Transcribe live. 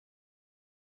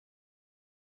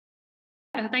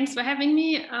thanks for having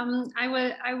me. I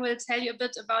will tell you a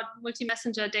bit about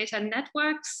multi-messenger data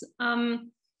networks.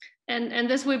 And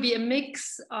this will be a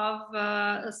mix of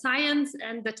science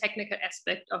and the technical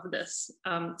aspect of this.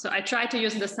 So I try to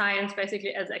use the science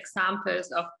basically as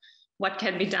examples of what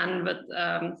can be done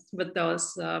with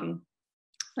those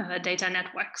data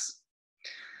networks.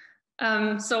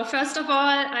 So first of all,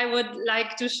 I would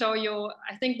like to show you,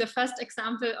 I think, the first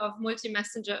example of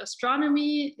multi-messenger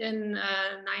astronomy in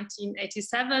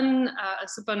 1987. A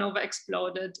supernova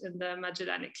exploded in the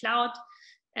Magellanic Cloud.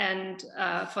 And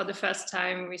for the first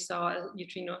time, we saw a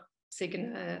neutrino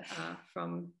signal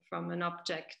from an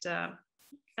object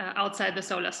outside the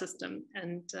solar system.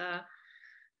 And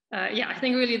yeah, I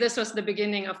think really this was the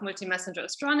beginning of multi-messenger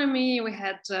astronomy. We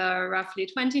had roughly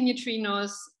 20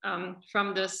 neutrinos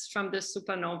from this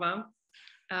supernova.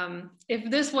 If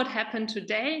this would happen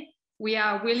today, we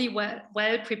are really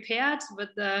well prepared with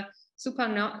the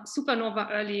supernova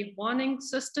early warning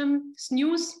system,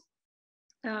 SNEWS.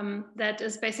 That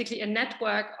is basically a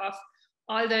network of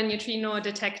all the neutrino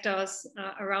detectors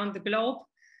around the globe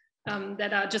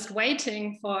that are just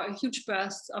waiting for a huge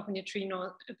burst of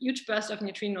neutrinos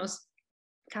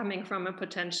coming from a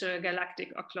potential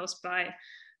galactic or close by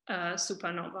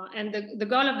supernova. And the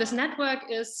goal of this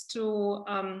network is to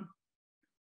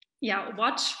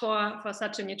watch for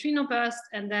such a neutrino burst,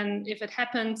 and then if it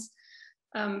happens,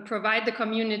 provide the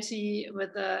community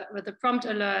with a prompt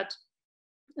alert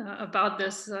about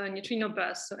this neutrino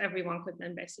burst, so everyone could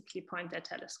then basically point their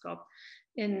telescope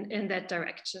in that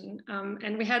direction.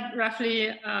 And we had roughly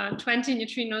 20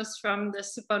 neutrinos from the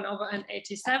supernova in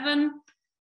 87.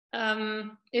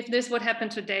 If this would happen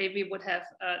today, we would have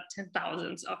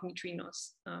 10,000s of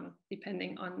neutrinos,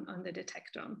 depending on the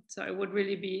detector. So it would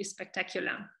really be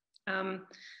spectacular.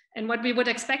 And what we would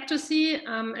expect to see,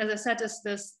 as I said, is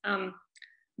this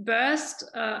burst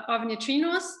of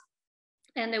neutrinos.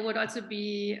 And it would also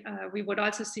be, we would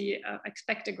also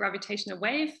expect a gravitational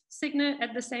wave signal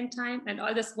at the same time. And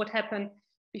all this would happen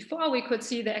before we could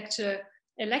see the actual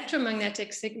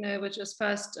electromagnetic signal, which is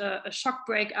first a shock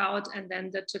breakout and then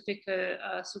the typical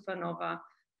supernova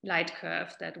light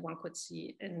curve that one could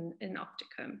see in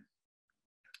optical.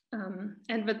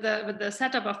 And with the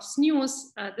setup of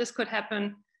SNEWS, this could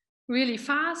happen really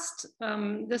fast.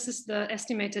 This is the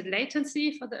estimated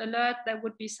latency for the alert that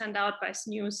would be sent out by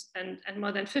SNEWS, and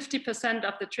more than 50%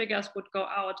 of the triggers would go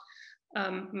out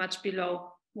much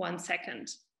below 1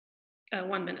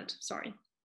 minute, sorry.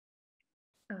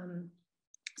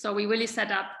 So we really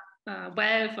set up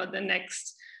well for the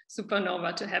next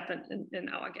supernova to happen in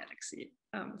our galaxy.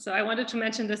 So I wanted to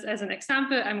mention this as an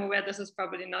example. I'm aware this is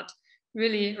probably not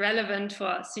really relevant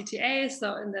for CTA.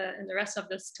 So in the rest of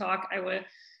this talk, I will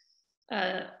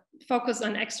focus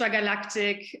on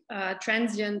extragalactic,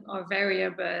 transient or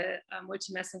variable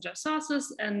multi-messenger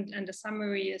sources, and the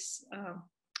summaries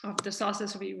of the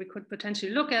sources we could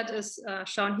potentially look at is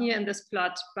shown here in this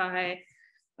plot by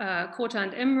Kota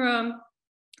and Imre.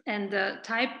 And the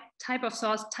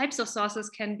types of sources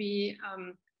can be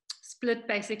split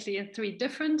basically in 3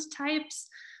 different types.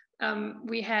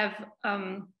 We have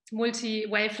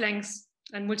multi-wavelengths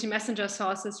and multi-messenger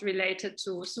sources related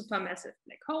to supermassive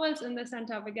black holes in the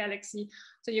center of a galaxy.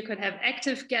 So you could have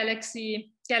active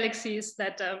galaxies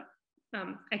that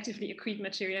actively accrete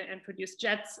material and produce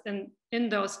jets. And in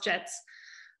those jets,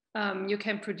 you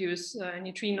can produce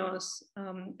neutrinos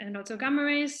and also gamma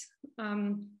rays.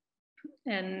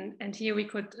 And here we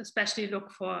could especially look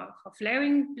for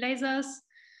flaring lasers.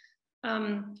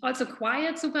 Also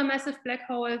quiet supermassive black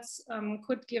holes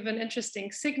could give an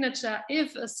interesting signature.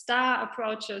 If a star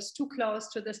approaches too close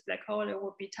to this black hole, it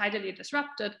would be tidally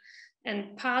disrupted,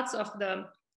 and parts of the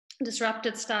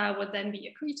disrupted star would then be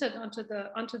accreted onto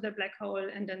the black hole.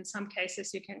 And in some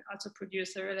cases, you can also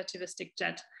produce a relativistic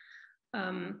jet.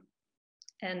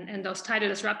 And those tidal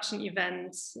disruption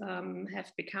events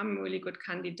have become really good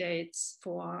candidates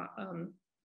for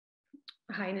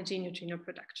high energy neutrino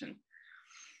production.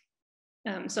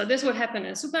 So this would happen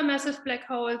in supermassive black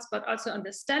holes, but also on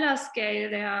the stellar scale,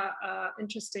 there are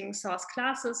interesting source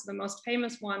classes. The most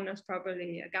famous one is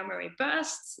probably gamma ray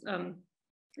bursts,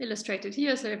 illustrated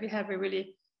here. So if you have a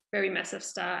really very massive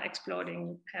star exploding,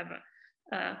 you have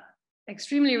a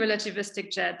extremely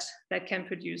relativistic jet that can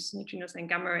produce neutrinos and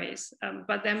gamma rays.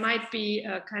 But there might be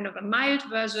a kind of a mild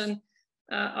version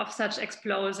of such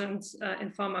explosions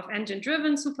in form of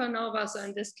engine-driven supernova. So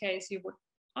in this case, you would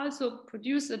also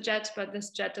produce a jet, but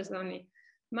this jet is only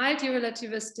mildly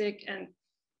relativistic and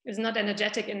is not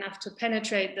energetic enough to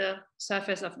penetrate the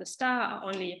surface of the star, or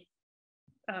only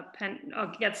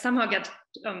somehow get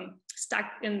stuck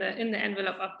in the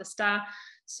envelope of the star.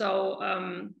 So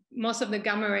most of the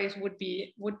gamma rays would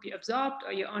be absorbed,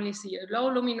 or you only see a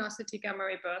low luminosity gamma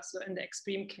ray burst. So in the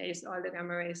extreme case, all the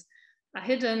gamma rays are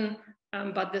hidden,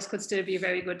 but this could still be a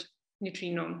very good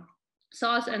neutrino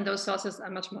source, and those sources are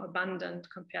much more abundant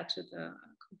compared to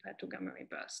gamma ray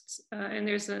bursts. And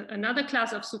there's another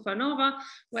class of supernova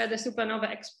where the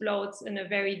supernova explodes in a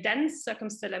very dense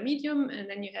circumstellar medium, and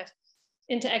then you have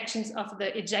interactions of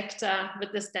the ejector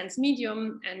with this dense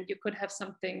medium, and you could have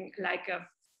something like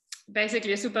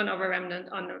basically a supernova remnant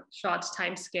on a short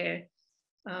time scale,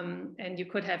 and you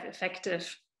could have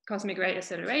effective cosmic ray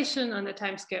acceleration on the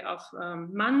time scale of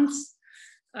months,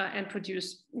 and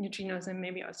produce neutrinos and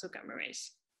maybe also gamma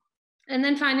rays. And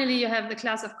then finally, you have the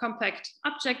class of compact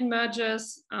object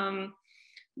mergers.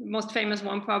 Most famous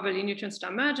one probably neutron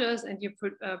star mergers, and you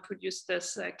produce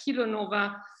this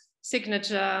kilonova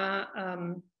signature,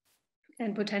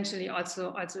 and potentially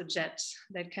also jets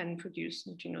that can produce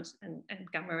neutrinos and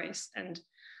gamma rays. And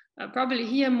probably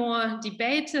here more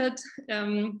debated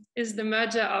is the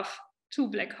merger of two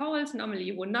black holes. Normally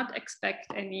you would not expect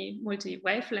any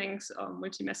multi-wavelengths or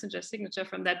multi-messenger signature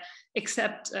from that,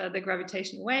 except the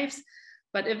gravitational waves.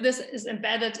 But if this is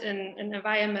embedded in an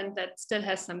environment that still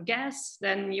has some gas,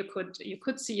 then you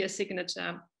could see a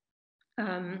signature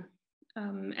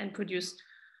and produce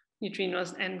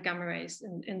neutrinos and gamma rays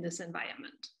in this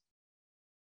environment.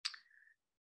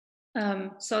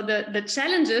 So the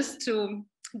challenge is to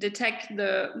detect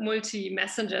the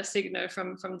multi-messenger signal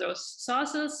from those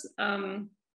sources. There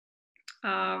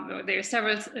are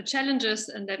several challenges,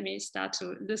 and let me start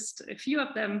to list a few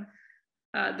of them.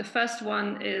 The first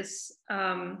one is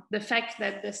the fact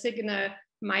that the signal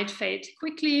might fade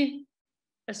quickly,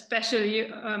 especially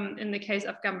in the case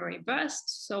of gamma ray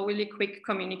bursts. So really quick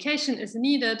communication is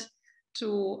needed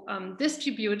to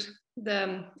distribute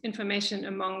the information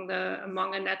among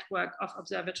a network of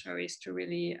observatories to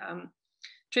really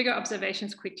trigger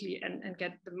observations quickly and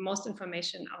get the most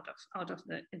information out of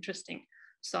the interesting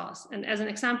source. And as an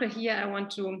example here, I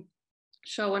want to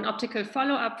show an optical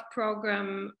follow-up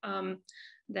program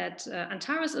that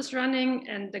Antares is running,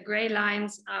 and the gray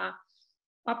lines are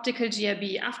optical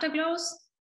GRB afterglows.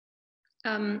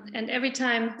 And every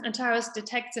time Antares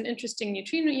detects an interesting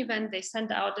neutrino event, they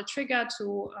send out a trigger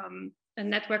to a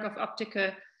network of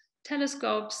optical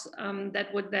telescopes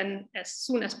that would then, as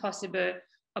soon as possible,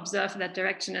 observe that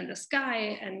direction in the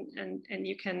sky. And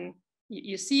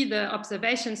you see the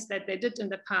observations that they did in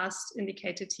the past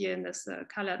indicated here in this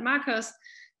colored markers.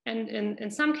 And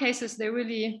in some cases, they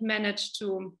really managed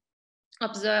to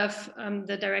observe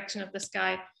the direction of the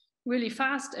sky really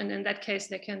fast. And in that case,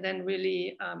 they can then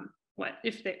really, well,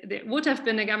 if there would have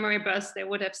been a gamma ray burst, they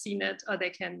would have seen it, or they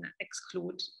can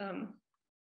exclude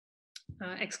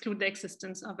the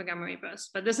existence of a gamma ray burst.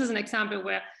 But this is an example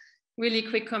where really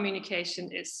quick communication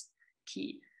is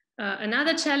key.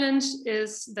 Another challenge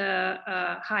is the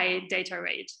high data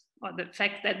rate, or the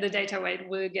fact that the data rate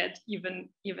will get even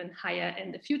higher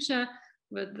in the future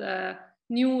with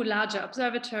new larger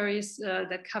observatories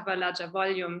that cover larger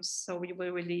volumes. So we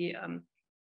will really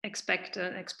expect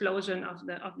an explosion of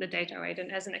the data rate.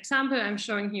 And as an example, I'm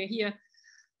showing you here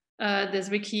this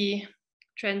Wiki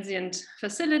transient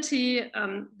facility.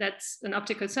 That's an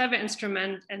optical survey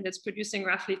instrument, and it's producing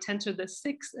roughly 10⁶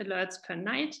 alerts per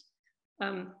night.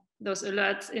 Those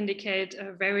alerts indicate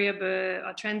variable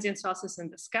or transient sources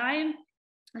in the sky.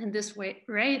 And this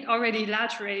rate, already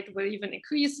large rate, will even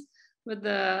increase with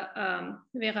the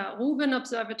Vera Rubin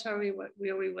Observatory,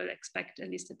 where we will expect at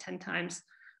least a 10 times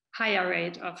higher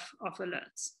rate of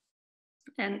alerts.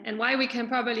 And why we can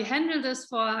probably handle this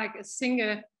for like a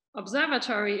single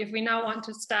observatory, if we now want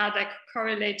to start like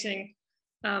correlating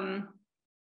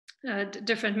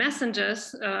different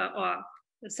messengers or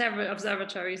several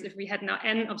observatories, if we had now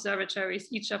n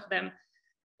observatories, each of them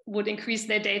would increase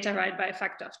their data rate by a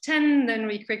factor of 10, then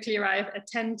we quickly arrive at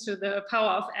 10 to the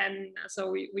power of n.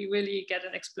 So we really get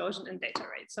an explosion in data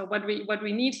rate. So what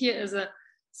we need here is a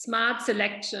smart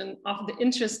selection of the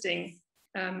interesting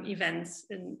events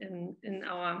in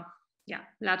our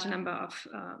large number of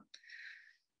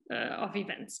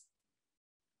events,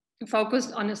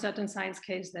 focused on a certain science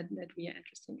case that we are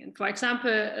interested in. For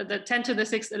example, the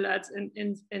 10⁶ alerts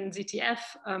in ZTF,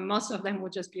 most of them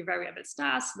would just be variable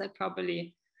stars that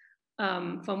probably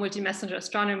for multi-messenger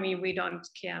astronomy we don't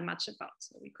care much about,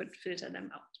 so we could filter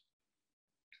them out.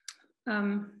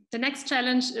 The next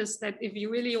challenge is that if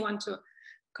you really want to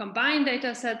combine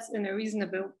data sets in a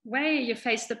reasonable way, you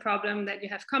face the problem that you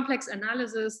have complex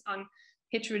analysis on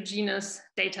heterogeneous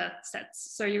data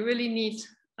sets. So you really need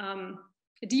a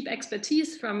deep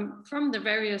expertise from the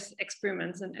various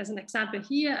experiments. And as an example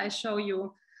here, I show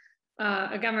you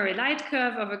a gamma ray light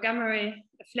curve of a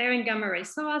flaring gamma ray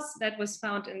source that was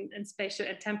found in spatial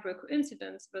and temporal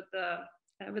coincidence with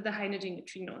the high energy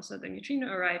neutrino. So the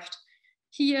neutrino arrived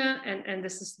here, and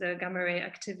this is the gamma ray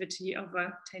activity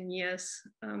over 10 years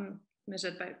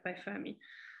measured by Fermi.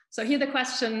 So here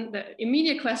the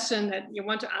immediate question that you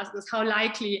want to ask is, how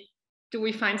likely do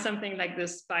we find something like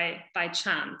this by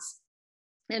chance?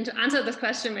 And to answer this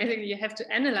question, basically you have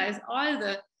to analyze all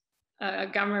the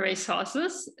gamma ray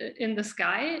sources in the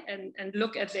sky and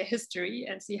look at their history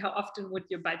and see how often would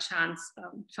you by chance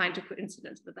find a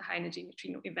coincidence with a high energy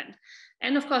neutrino event.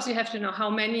 And of course you have to know how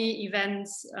many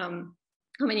events, how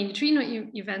many neutrino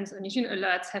events or neutrino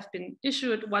alerts have been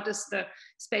issued, what is the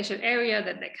spatial area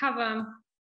that they cover,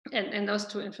 and those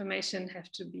two information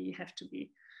have to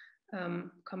be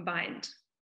combined.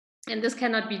 And this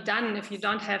cannot be done if you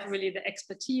don't have really the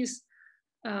expertise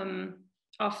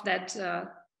of that,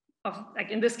 like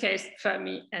in this case,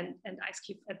 Fermi and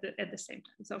IceCube at the same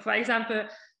time. So for example,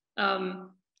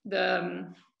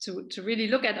 to really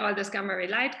look at all these gamma ray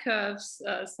light curves,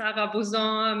 Sarah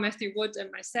Bouzon, Matthew Wood,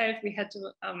 and myself, we had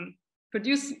to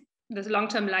produce these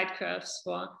long-term light curves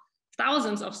for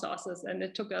thousands of sources. And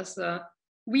it took us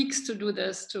weeks to do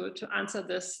this, to answer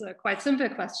this quite simple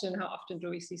question: how often do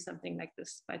we see something like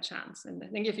this by chance? And I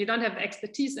think if you don't have the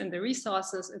expertise and the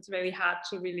resources, it's very hard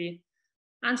to really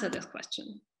answer this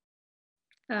question.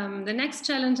 The next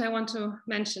challenge I want to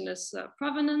mention is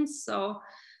provenance. So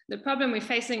the problem we're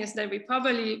facing is that we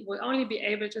probably will only be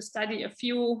able to study a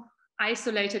few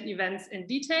isolated events in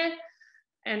detail,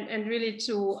 and really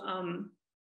to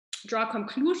draw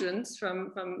conclusions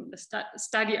from the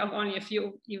study of only a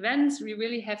few events. We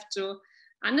really have to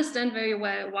understand very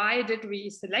well, why did we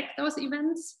select those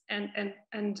events,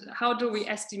 and how do we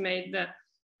estimate the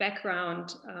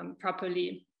background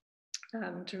properly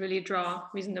to really draw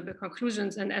reasonable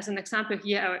conclusions. And as an example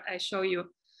here, I show you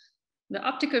the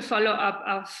optical follow-up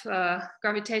of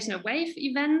gravitational wave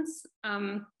events.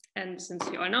 And since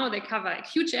you all know, they cover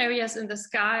huge areas in the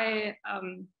sky,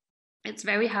 it's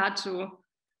very hard to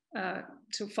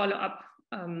follow up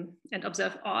and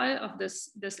observe all of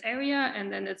this area. And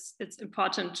then it's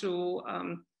important to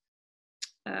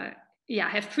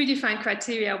have predefined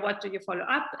criteria. What do you follow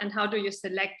up, and how do you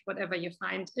select whatever you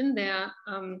find in there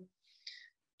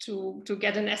to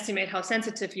get an estimate how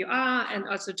sensitive you are, and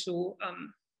also to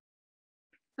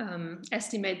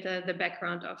estimate the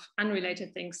background of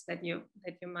unrelated things that you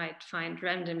might find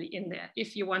randomly in there,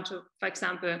 if you want to, for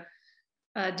example,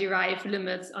 derive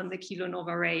limits on the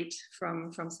kilonova rate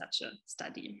from such a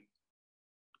study.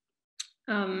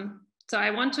 So I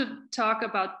want to talk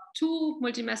about two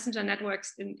multi-messenger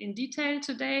networks in detail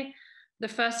today. The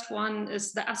first one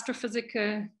is the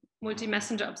astrophysical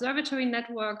multi-messenger observatory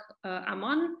network,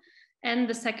 AMON, and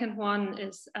the second one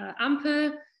is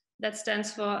AMPL, that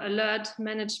stands for Alert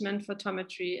Management,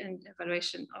 Photometry, and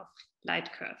Evaluation of Light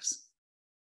Curves.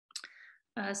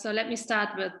 So let me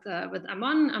start with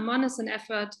AMON. AMON is an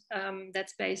effort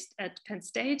that's based at Penn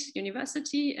State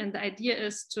University, and the idea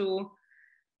is to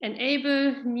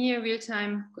enable near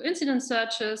real-time coincidence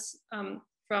searches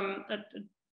from a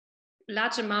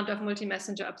large amount of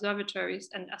multi-messenger observatories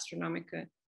and astronomical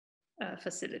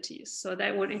facilities. So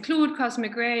that would include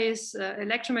cosmic rays,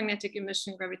 electromagnetic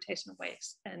emission, gravitational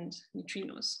waves, and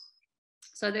neutrinos.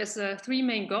 So there's three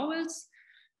main goals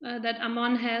that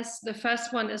AMON has. The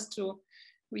first one is to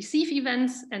receive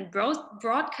events and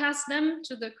broadcast them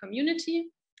to the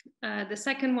community. The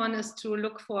second one is to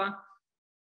look for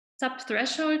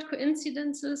sub-threshold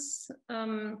coincidences.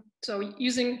 So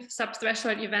using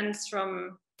sub-threshold events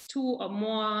from two or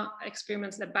more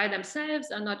experiments that by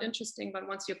themselves are not interesting, but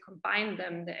once you combine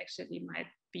them, they actually might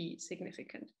be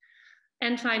significant.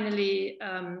 And finally,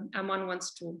 AMON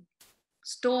wants to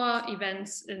store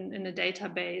events in a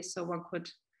database, so one could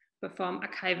perform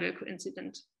archival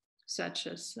coincident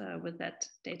searches with that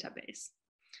database.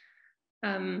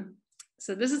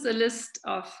 So this is a list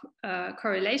of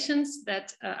correlations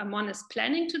that AMON is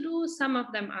planning to do. Some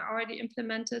of them are already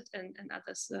implemented, and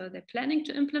others they're planning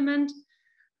to implement.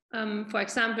 For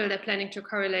example, they're planning to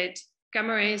correlate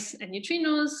gamma rays and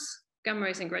neutrinos, gamma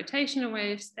rays and gravitational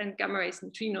waves, and gamma rays,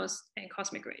 neutrinos, and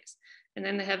cosmic rays. And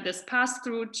then they have this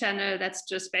pass-through channel that's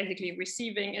just basically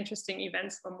receiving interesting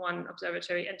events from one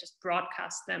observatory and just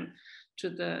broadcast them to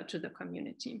the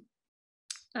community.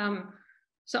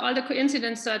 So all the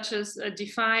coincidence searches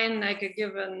define like a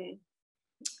given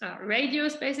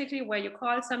radius, basically, where you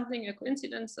call something a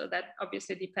coincidence. So that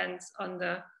obviously depends on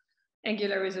the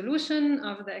angular resolution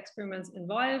of the experiments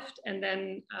involved. And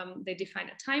then they define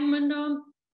a time window.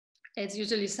 It's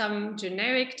usually some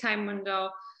generic time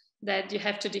window that you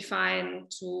have to define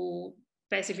to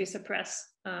basically suppress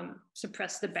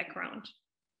the background.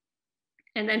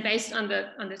 And then based on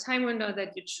the time window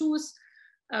that you choose,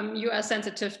 you are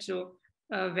sensitive to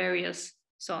various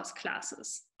source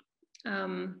classes.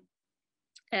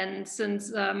 And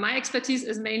since my expertise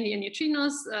is mainly in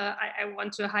neutrinos, I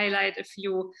want to highlight a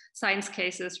few science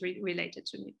cases related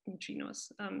to neutrinos.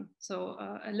 So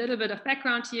a little bit of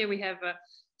background here. We have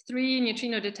 3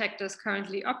 neutrino detectors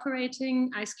currently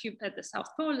operating. IceCube at the South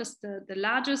Pole is the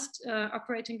largest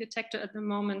operating detector at the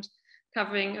moment,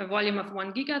 covering a volume of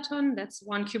 1 gigaton. That's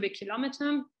 1 cubic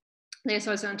kilometer. There's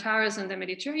also Antares in the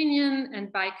Mediterranean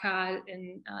and Baikal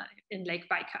in Lake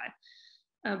Baikal.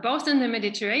 Both in the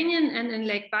Mediterranean and in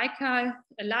Lake Baikal,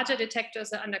 larger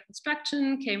detectors are under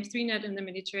construction, KM3net in the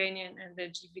Mediterranean and the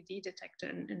GVD detector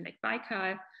in Lake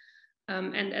Baikal.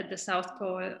 And at the South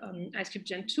Pole, IceCube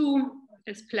Gen 2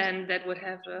 is planned that would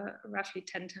have a roughly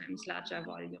 10 times larger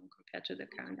volume compared to the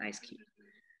current IceCube.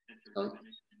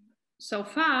 So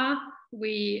far,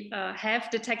 we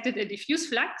have detected a diffuse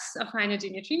flux of high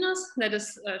energy neutrinos that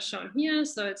is shown here.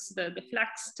 So it's the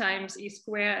flux times E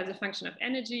square as a function of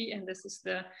energy. And this is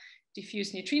the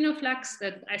diffuse neutrino flux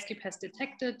that IceCube has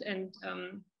detected. And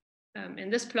in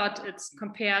this plot, it's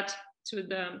compared to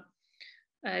the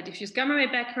diffuse gamma ray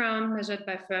background measured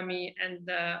by Fermi and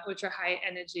the ultra high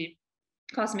energy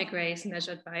cosmic rays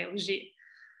measured by Auger.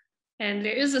 And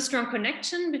there is a strong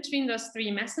connection between those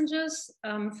 3 messengers.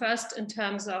 First, in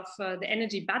terms of the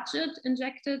energy budget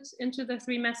injected into the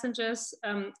 3 messengers,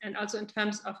 and also in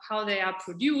terms of how they are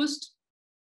produced.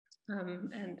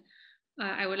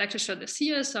 I would like to show this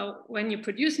here. So when you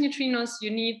produce neutrinos,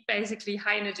 you need basically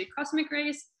high energy cosmic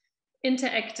rays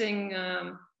interacting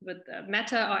with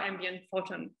matter or ambient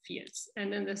photon fields.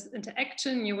 And in this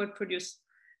interaction, you would produce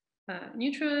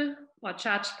neutral or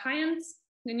charged pions.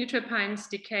 The neutral pions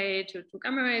decay to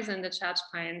gamma rays, and the charged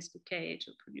pions decay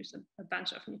to produce a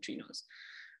bunch of neutrinos.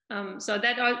 So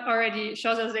that already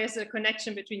shows us there's a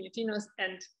connection between neutrinos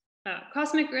and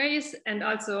cosmic rays, and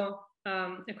also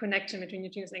a connection between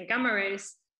neutrinos and gamma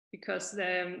rays, because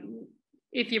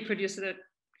if you produce the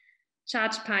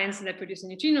charged pions that produce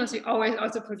neutrinos, you always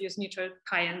also produce neutral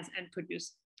pions and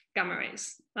produce gamma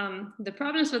rays. The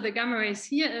problems with the gamma rays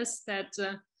here is that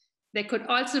they could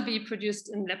also be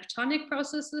produced in leptonic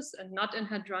processes and not in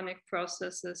hadronic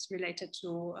processes related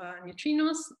to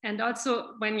neutrinos. And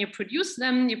also when you produce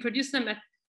them at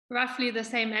roughly the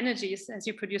same energies as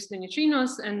you produce the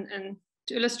neutrinos. And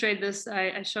to illustrate this,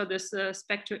 I show this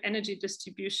spectral energy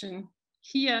distribution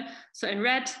here. So in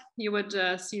red, you would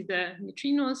see the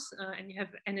neutrinos and you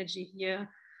have energy here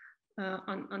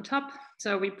on top.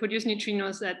 So we produce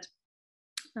neutrinos at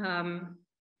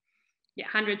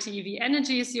 100 TeV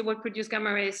energies. You would produce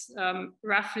gamma rays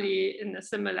roughly in a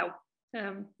similar,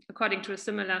 according to a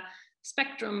similar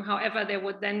spectrum. However, they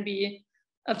would then be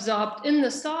absorbed in the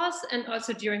source and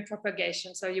also during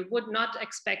propagation. So you would not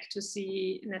expect to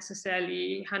see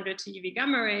necessarily 100 TeV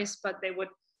gamma rays, but they would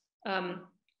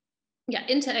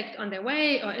interact on their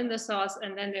way or in the source,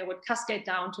 and then they would cascade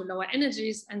down to lower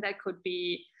energies, and that could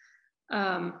be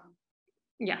in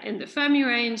the Fermi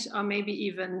range, or maybe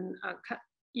even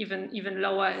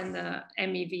lower in the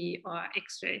MEV or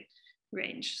X-ray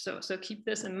range. So keep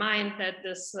this in mind, that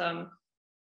this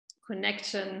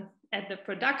connection at the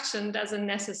production doesn't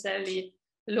necessarily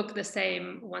look the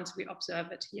same once we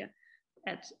observe it here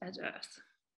at Earth.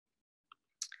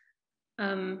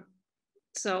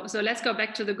 So let's go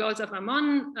back to the goals of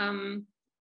Amon.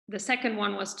 The second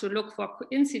one was to look for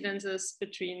coincidences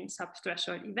between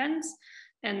subthreshold events.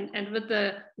 And with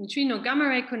the neutrino gamma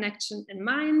ray connection in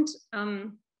mind,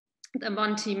 the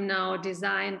Amon team now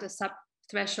designed a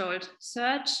subthreshold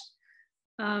search,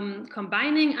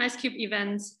 combining IceCube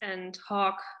events and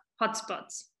Hawk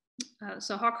hotspots.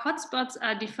 So Hawk hotspots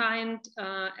are defined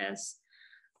as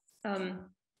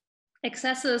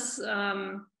excesses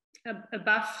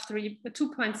above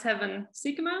 2.7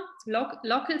 sigma,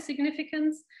 local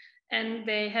significance, and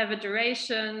they have a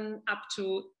duration up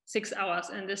to 6 hours.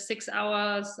 And the 6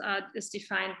 hours is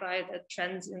defined by the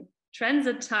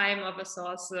transit time of a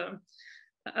source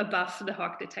above the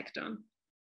Hawk detector.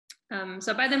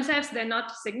 So by themselves, they're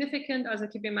not significant. Also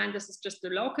keep in mind, this is just the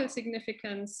local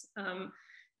significance.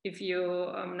 If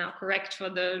you now correct for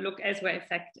the look elsewhere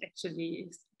effect,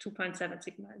 actually 2.7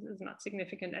 sigma is not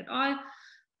significant at all.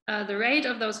 The rate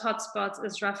of those hotspots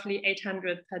is roughly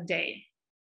 800 per day.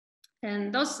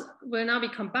 And those will now be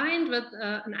combined with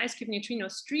an IceCube neutrino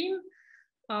stream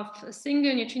of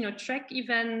single neutrino track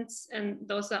events. And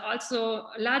those are also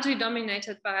largely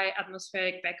dominated by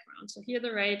atmospheric background. So here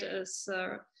the rate is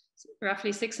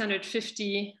roughly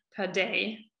 650 per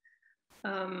day.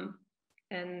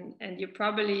 and you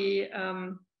probably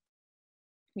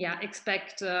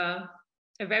expect a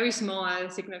very small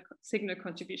signal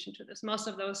contribution to this. Most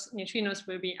of those neutrinos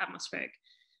will be atmospheric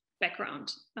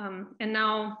background. And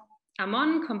now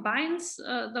AMON combines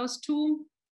those two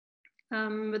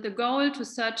with the goal to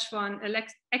search for an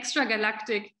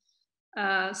extragalactic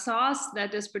source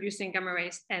that is producing gamma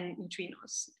rays and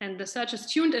neutrinos. And the search is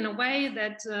tuned in a way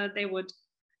that they would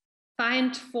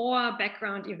find 4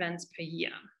 background events per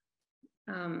year.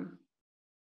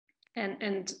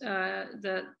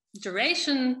 The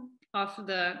duration of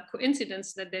the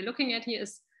coincidence that they're looking at here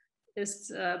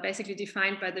is basically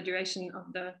defined by the duration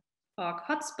of the ORG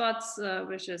hotspots,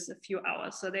 which is a few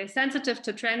hours. So they're sensitive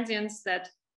to transients that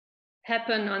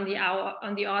happen on the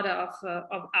order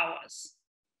of hours.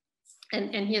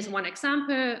 And here's one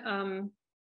example.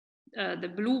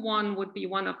 The blue one would be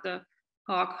one of the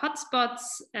ORG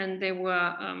hotspots, and there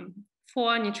were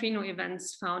 4 neutrino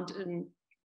events found in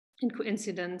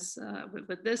coincidence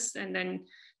with this, and then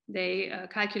they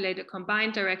calculate a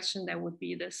combined direction. There would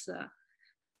be this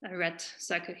red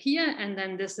circle here, and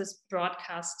then this is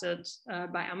broadcasted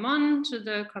by AMON to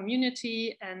the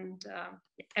community, and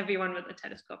everyone with a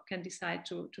telescope can decide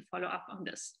to follow up on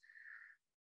this.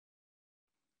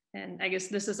 And I guess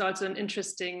this is also an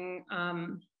interesting,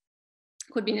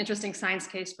 could be an interesting science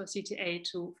case for CTA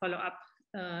to follow up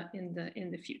in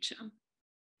the future.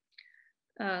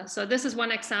 So this is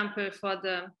one example for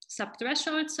the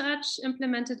subthreshold search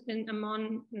implemented in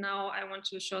AMON. Now I want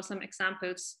to show some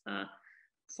examples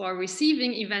for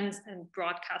receiving events and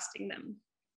broadcasting them.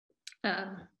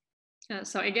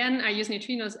 So again, I use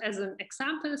neutrinos as an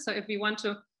example. So if we want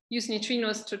to use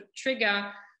neutrinos to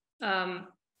trigger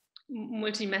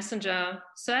multi-messenger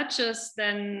searches,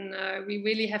 then we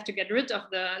really have to get rid of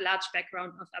the large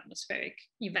background of atmospheric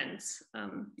events.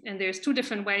 And there's 2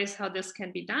 different ways how this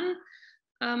can be done.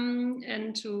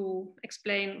 And to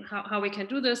explain how we can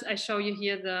do this, I show you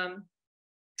here the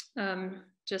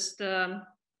histogram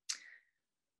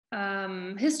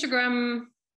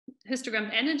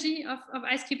energy of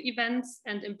ice cube events,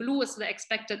 and in blue is the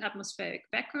expected atmospheric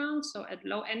background. So at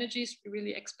low energies, we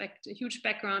really expect a huge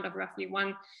background of roughly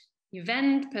 1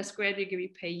 event per square degree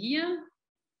per year.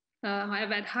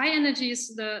 However, at high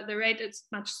energies, the rate is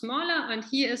much smaller, and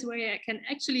here is where I can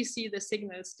actually see the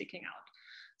signal sticking out.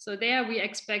 So there we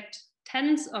expect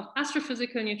tens of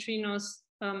astrophysical neutrinos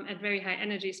at very high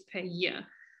energies per year.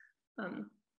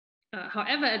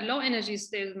 However, at low energies,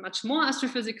 there's much more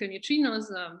astrophysical neutrinos,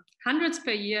 hundreds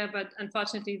per year, but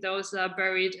unfortunately, those are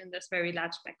buried in this very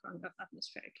large background of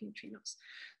atmospheric neutrinos.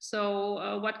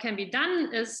 So what can be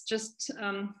done is just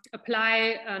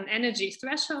apply an energy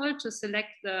threshold to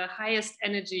select the highest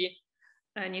energy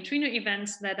neutrino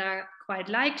events that are quite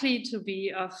likely to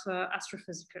be of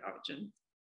astrophysical origin.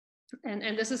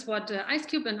 And this is what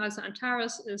IceCube and also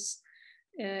Antares is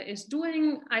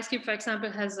doing. IceCube, for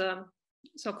example, has a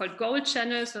so-called gold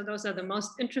channel. So those are the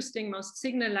most interesting, most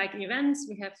signal-like events.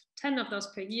 We have 10 of those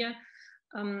per year.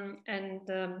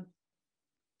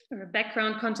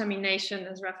 Background contamination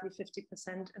is roughly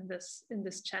 50% in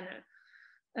this channel.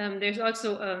 There's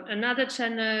also another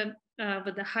channel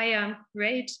with a higher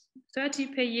rate, 30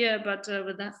 per year, but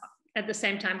with at the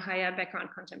same time higher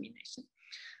background contamination.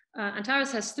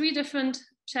 Antares has 3 different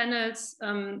channels.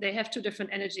 They have 2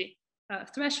 different energy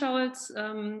thresholds,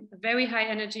 a very high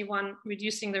energy one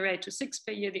reducing the rate to 6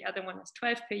 per year, the other one is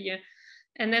 12 per year.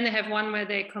 And then they have one where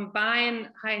they combine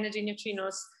high energy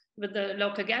neutrinos with the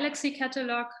local galaxy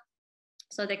catalog,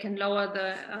 so they can lower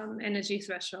the energy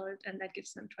threshold, and that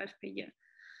gives them 12 per year.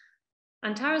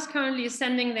 Antares currently is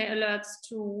sending their alerts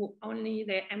to only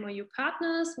their MOU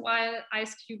partners, while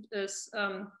IceCube is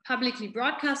publicly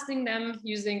broadcasting them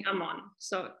using AMON.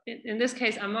 So in this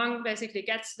case, AMON basically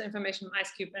gets the information from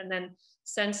IceCube and then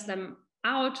sends them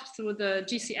out through the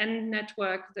GCN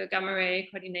network, the Gamma Ray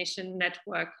Coordination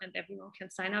Network, and everyone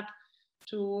can sign up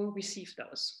to receive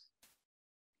those.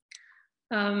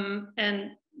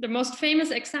 And the most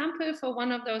famous example for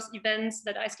one of those events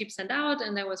that IceCube sent out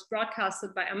and that was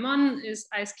broadcasted by AMON is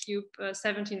IceCube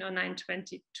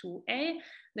 170922A.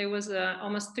 There was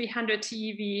almost 300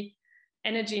 TeV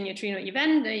energy neutrino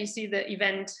event. There you see the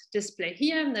event display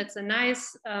here. That's a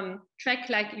nice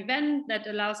track-like event that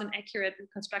allows an accurate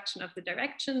reconstruction of the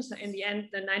direction. So in the end,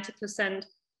 the 90%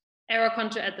 error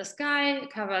contour at the sky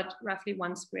covered roughly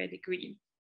 1 square degree.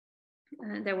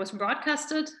 That was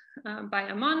broadcasted by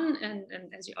AMON, and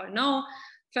as you all know,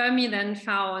 Fermi then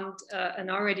found an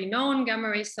already known gamma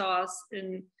ray source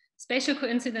in spatial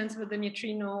coincidence with the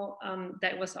neutrino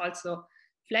that was also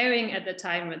flaring at the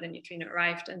time when the neutrino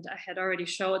arrived. And I had already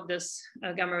showed this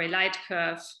gamma ray light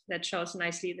curve that shows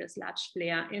nicely this large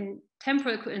flare in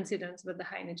temporal coincidence with the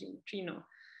high energy neutrino.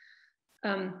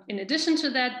 In addition to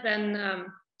that, then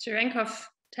Cherenkov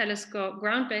telescope,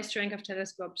 ground-based Cherenkov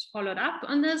telescopes followed up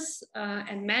on this,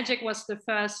 and MAGIC was the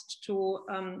first to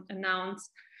announce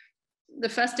the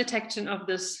first detection of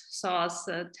this source,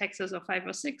 Texas of 5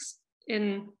 or 6,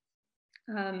 in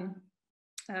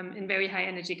very high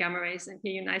energy gamma rays. And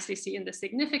here you nicely see in the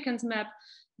significance map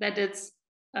that it's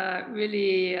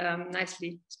really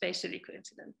nicely spatially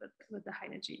coincident with the high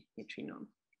energy neutrino.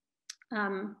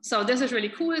 So this is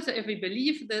really cool. So if we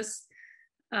believe this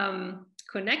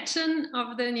connection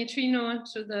of the neutrino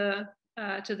to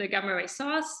the gamma ray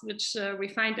source, which we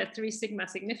find at 3 sigma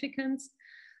significance,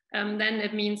 then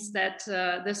it means that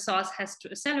this source has to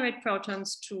accelerate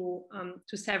protons to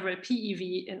several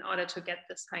PeV in order to get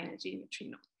this high energy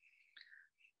neutrino.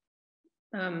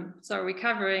 So we're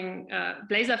covering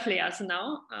blazar flares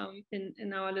now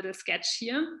in our little sketch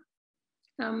here.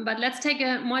 But let's take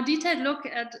a more detailed look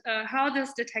at how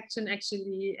this detection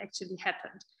actually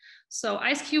happened. So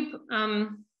IceCube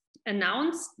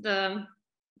announced the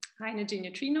high energy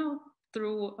neutrino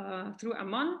through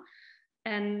Amon.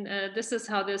 And this is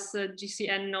how this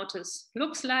GCN notice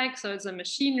looks like. So it's a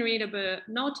machine readable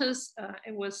notice.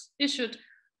 It was issued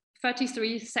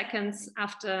 33 seconds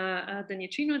after the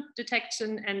neutrino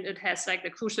detection, and it has like the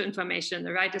crucial information,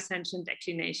 the right ascension,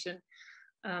 declination,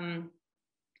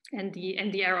 and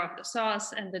the error of the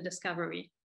source and the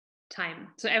discovery time.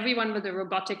 So everyone with a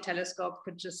robotic telescope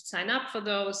could just sign up for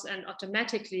those and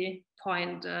automatically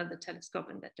point the telescope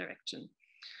in that direction.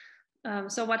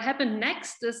 So what happened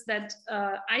next is that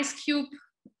IceCube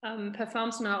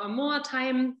performs now a more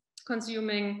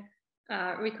time-consuming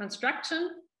reconstruction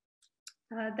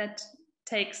that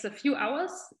takes a few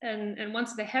hours, and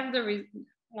once they have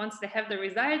the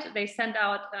result, they send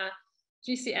out a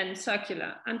GCN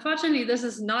circular. Unfortunately, this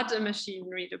is not a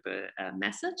machine-readable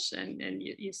message, and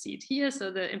you see it here.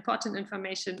 So the important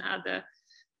information are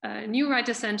the new right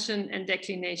ascension and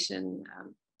declination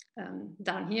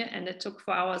down here, and it took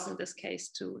 4 hours in this case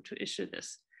to issue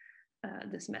this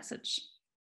message.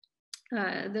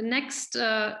 The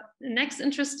next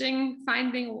interesting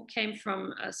finding came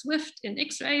from Swift in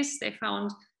X-rays. They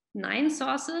found 9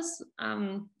 sources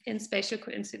in spatial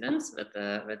coincidence with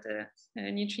the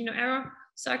neutrino error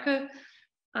circle,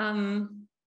 and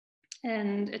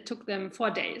it took them 4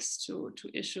 days to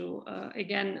issue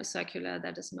again a circular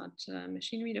that is not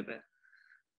machine readable.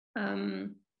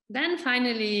 Then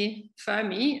finally,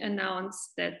 Fermi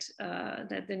announced that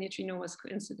the neutrino was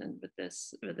coincident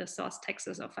with the source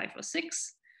Texas of 5 or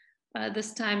 6.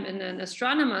 This time in an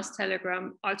astronomer's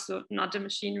telegram, also not a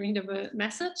machine-readable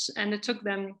message, and it took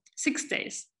them 6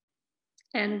 days.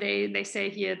 And they say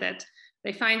here that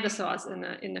they find the source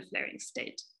in a flaring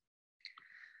state.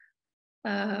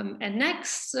 And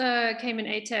next came an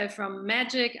ATEL from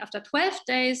MAGIC after 12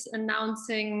 days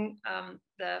announcing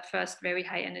the first very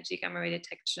high energy gamma ray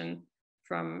detection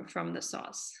from the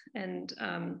source. And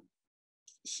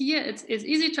here it's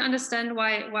easy to understand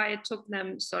why it took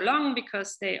them so long,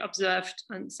 because they observed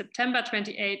on September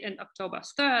 28 and October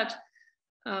 3rd.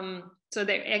 So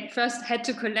they first had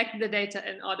to collect the data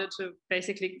in order to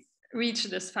basically reach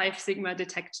this 5 sigma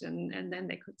detection, and then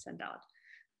they could send out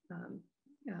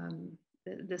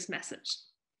this message.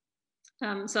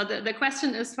 So the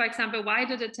question is, for example, why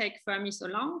did it take Fermi so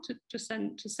long to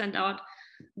send out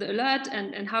the alert,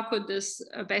 and how could this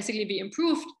basically be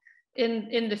improved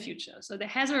in the future? So there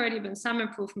has already been some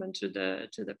improvement to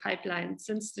the pipeline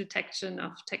since detection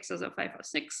of Texas of 5 or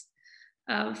 6.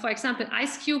 For example,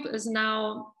 IceCube is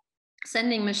now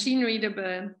sending machine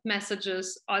readable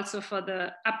messages also for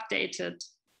the updated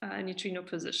neutrino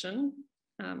position.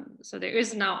 So there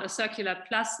is now a circular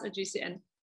plus a GCN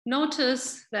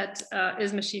notice that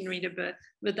is machine readable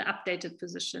with the updated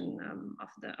position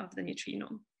of the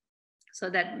neutrino. So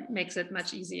that makes it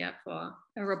much easier for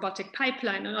a robotic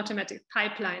pipeline, an automatic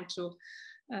pipeline to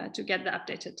get the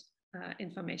updated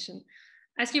information.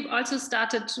 IceCube also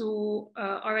started to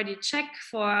already check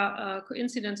for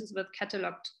coincidences with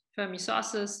cataloged Fermi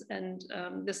sources, and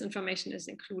this information is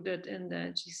included in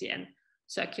the GCN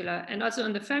circular. And also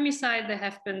on the Fermi side, there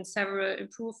have been several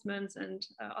improvements and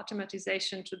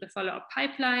automatization to the follow-up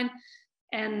pipeline.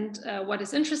 And what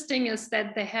is interesting is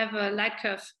that they have a light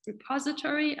curve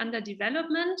repository under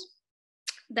development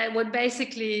that would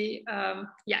basically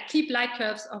keep light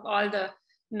curves of all the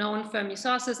known Fermi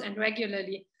sources and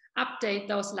regularly update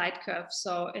those light curves.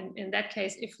 So in that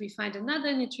case, if we find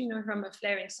another neutrino from a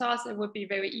flaring source, it would be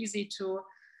very easy to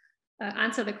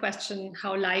answer the question,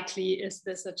 how likely is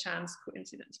this a chance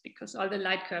coincidence? Because all the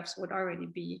light curves would already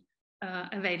be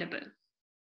available.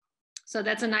 So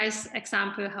that's a nice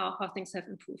example how things have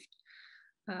improved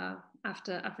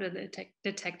after the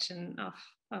detection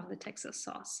of the Texas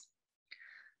source.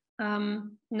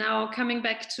 Now coming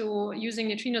back to using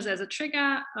neutrinos as a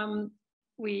trigger,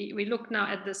 we look now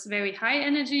at this very high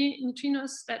energy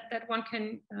neutrinos that one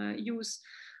can use,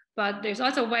 but there's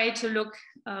also a way to look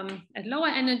at lower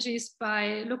energies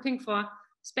by looking for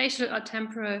spatial or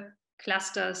temporal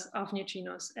clusters of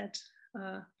neutrinos at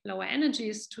lower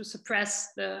energies to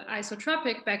suppress the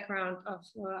isotropic background of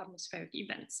atmospheric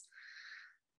events.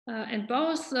 And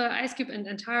both IceCube and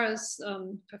Antares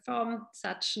perform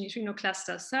such neutrino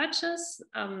cluster searches.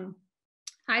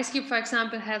 IceCube, for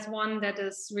example, has one that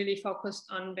is really focused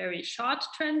on very short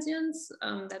transients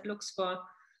that looks for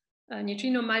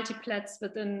neutrino multiplets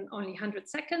within only 100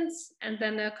 seconds, and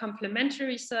then a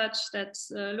complementary search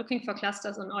that's looking for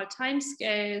clusters on all time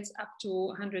scales up to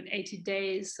 180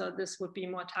 days. So this would be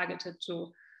more targeted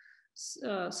to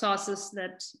sources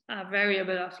that are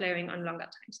variable or flaring on longer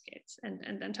time scales.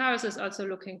 And Antares is also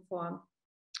looking for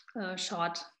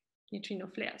short neutrino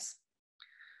flares.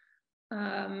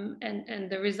 And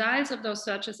the results of those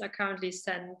searches are currently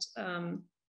sent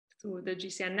through the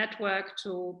GCN network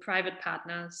to private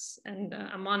partners, and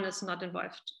Amon is not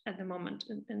involved at the moment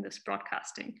in this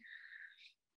broadcasting.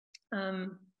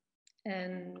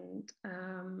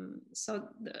 So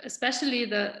especially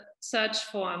the search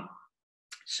for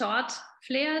short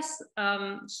flares,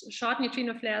 short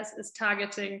neutrino flares, is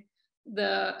targeting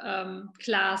the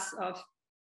class of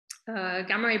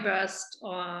gamma ray burst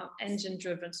or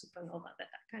engine-driven supernova that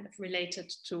are kind of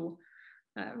related to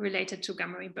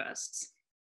gamma ray bursts.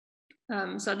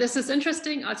 So this is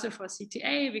interesting also for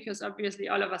CTA, because obviously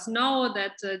all of us know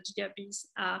that GRBs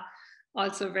are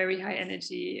also very high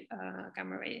energy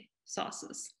gamma ray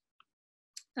sources.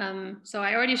 So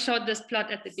I already showed this plot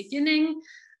at the beginning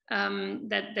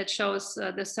that shows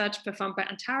the search performed by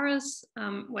Antares,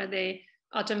 where they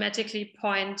automatically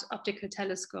point optical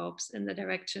telescopes in the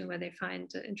direction where they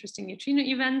find interesting neutrino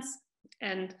events.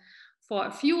 And for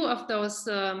a few of those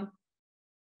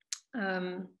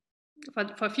for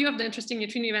a few of the interesting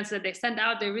neutrino events that they send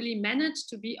out, they really managed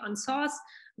to be on source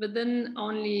within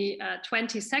only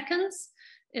 20 seconds.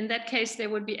 In that case, they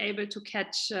would be able to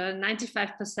catch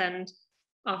 95%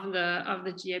 of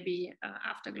the GRB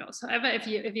afterglow. However, if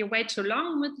you wait too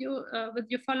long with your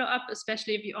follow-up,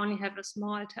 especially if you only have a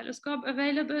small telescope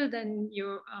available, then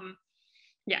you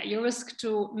risk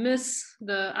to miss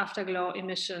the afterglow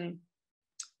emission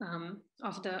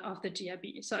of the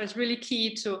GRB. So it's really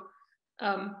key to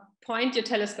point your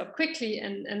telescope quickly,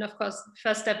 and of course,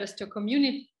 first step is to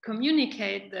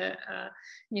communicate the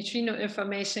neutrino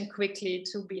information quickly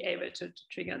to be able to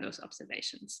trigger those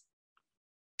observations.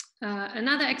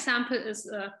 Another example is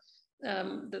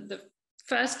the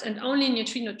first and only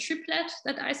neutrino triplet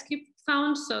that IceCube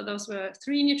found. So those were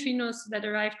 3 neutrinos that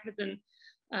arrived within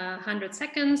 100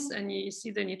 seconds, and you see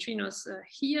the neutrinos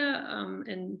here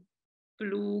in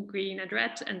blue, green, and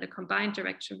red, and the combined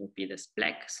direction would be this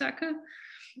black circle.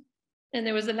 And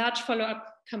there was a large follow-up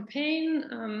campaign.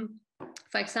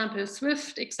 For example,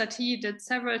 Swift XRT did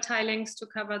several tilings to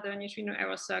cover the neutrino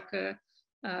error circle.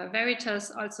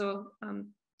 Veritas also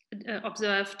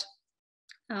observed.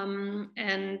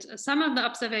 And some of the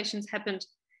observations happened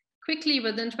quickly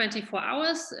within 24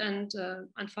 hours, and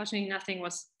unfortunately nothing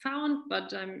was found,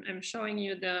 but I'm showing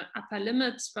you the upper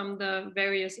limits from the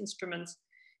various instruments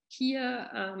here,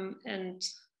 and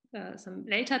some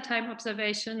later time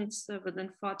observations within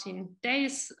 14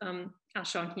 days are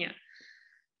shown here.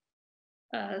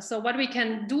 So what we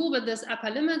can do with this upper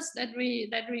limits that we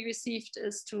received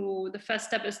is the first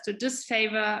step is to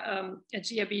disfavor a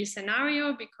GRB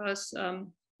scenario, because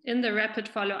in the rapid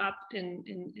follow-up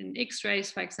in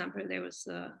X-rays, for example, there was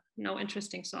no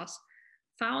interesting source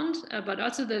found, but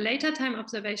also the later time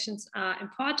observations are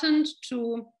important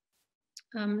to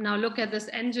now look at this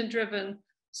engine-driven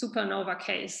supernova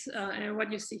case. And what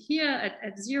you see here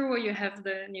at 0, you have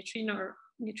the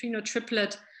neutrino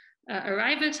triplet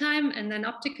arrival time, and then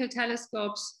optical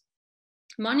telescopes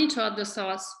monitor the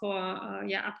source for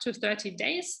up to 30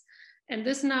 days. And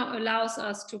this now allows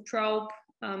us to probe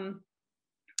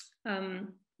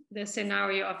the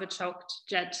scenario of a choked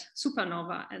jet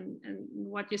supernova. And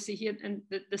what you see here, and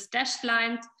this dashed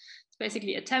line, it's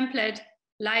basically a template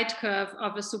light curve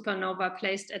of a supernova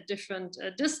placed at different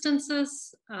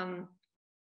distances.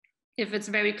 If it's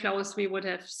very close, we would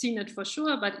have seen it for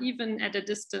sure, but even at a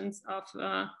distance of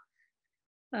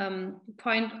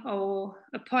 0.15,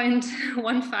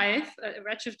 a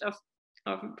redshift of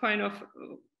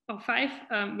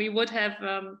 5, we would have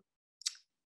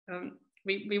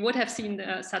we would have seen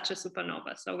such a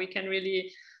supernova. So we can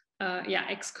really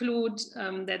exclude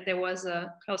that there was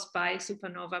a close by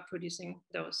supernova producing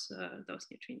those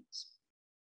neutrinos.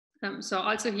 So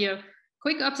also here,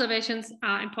 quick observations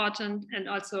are important, and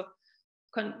also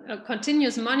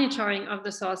continuous monitoring of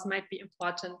the source might be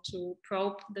important to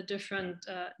probe the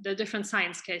different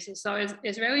science cases. So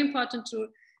it's very important to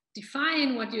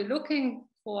define what you're looking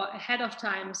for ahead of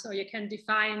time, so you can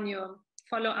define your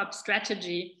follow-up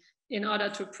strategy in order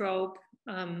to probe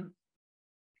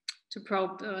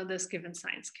this given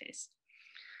science case.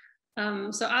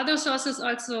 So other sources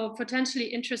also potentially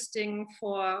interesting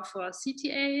for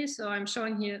CTA. So I'm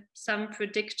showing here some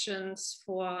predictions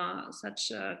for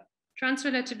such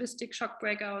transrelativistic shock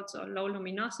breakouts or low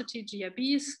luminosity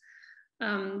GRBs.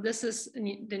 This is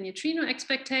the neutrino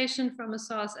expectation from a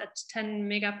source at 10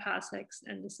 megaparsecs,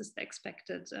 and this is the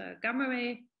expected gamma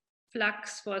ray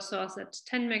flux for a source at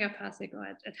 10 megaparsec or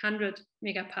at 100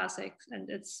 megaparsecs, and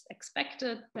it's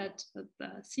expected that with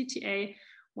the CTA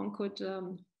one could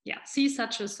see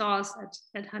such a source at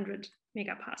 100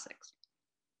 megaparsecs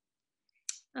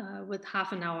with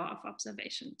half an hour of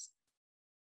observations.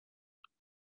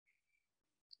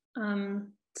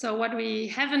 So what we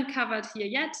haven't covered here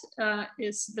yet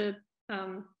is the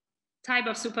type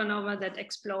of supernova that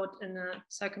explode in a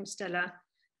circumstellar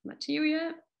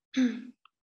material.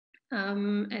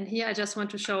 And here I just want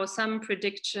to show some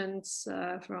predictions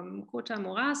from Kota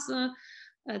Morase.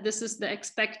 This is the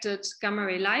expected gamma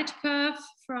ray light curve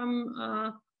from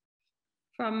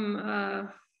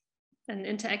an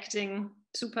interacting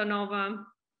supernova.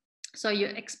 So you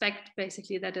expect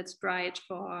basically that it's bright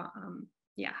for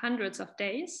hundreds of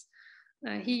days.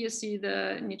 Here you see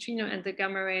the neutrino and the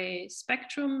gamma ray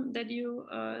spectrum that you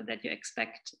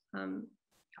expect.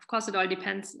 Of course, it all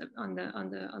depends on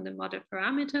the model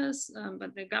parameters,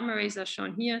 but the gamma rays are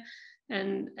shown here,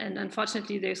 and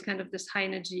unfortunately, there's kind of this high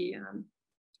energy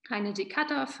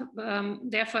cutoff.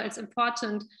 Therefore, it's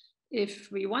important if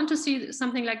we want to see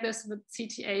something like this with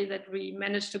CTA that we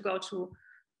manage to go to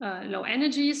low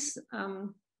energies.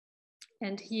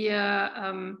 And here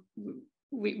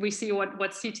we see what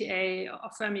CTA or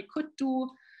Fermi could do.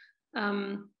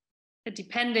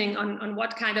 Depending on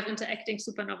what kind of interacting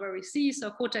supernova we see. So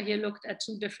Kota here looked at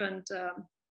 2 different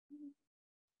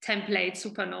template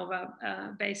supernova,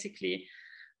 basically.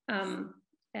 And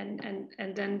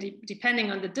then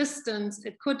depending on the distance,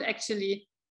 it could actually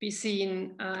be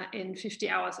seen in 50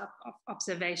 hours of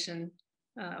observation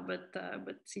with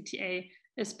CTA,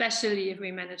 especially if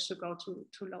we manage to go to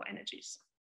low energies.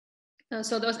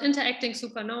 So those interacting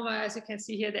supernova, as you can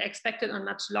see here, they're expected on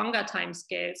much longer time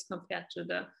scales compared to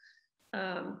the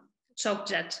choke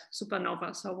jet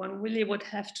supernova. So one really would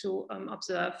have to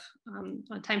observe on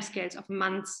timescales of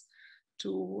months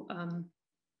to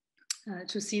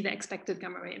see the expected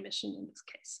gamma ray emission in this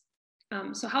case.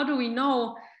 So how do we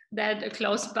know that a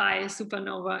close by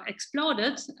supernova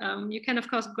exploded? You can of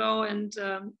course go and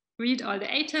read all the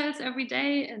ATELs every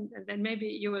day, and then maybe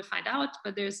you will find out,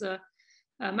 but there's a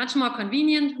much more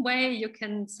convenient way. You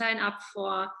can sign up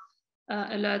for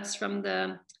alerts from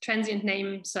the transient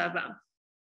name server.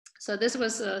 So this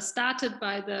was started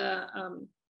by the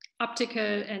optical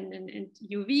and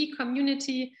UV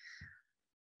community,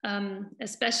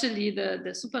 especially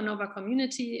the supernova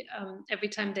community. Every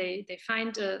time they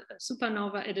find a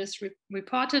supernova, it is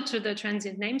reported to the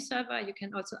transient name server. You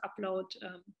can also upload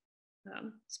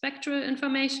spectral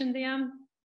information there.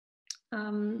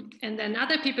 And then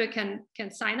other people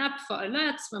can sign up for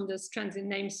alerts from this transient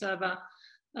name server.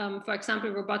 For example,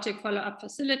 robotic follow-up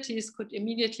facilities could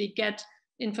immediately get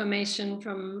information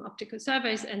from optical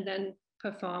surveys and then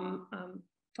perform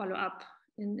follow-up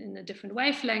in a different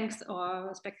wavelength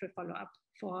or spectral follow-up,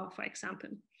 for example.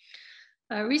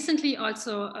 Recently,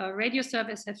 also radio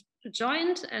surveys have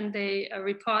joined, and they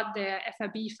report their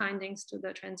FRB findings to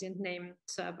the transient name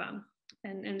server.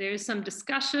 And there is some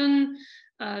discussion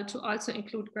to also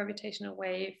include gravitational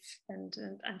wave and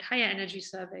higher energy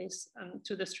surveys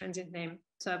to this transient name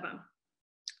server.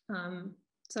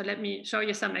 So let me show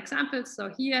you some examples. So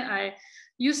here I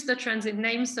use the transient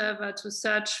name server to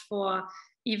search for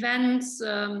events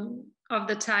of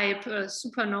the type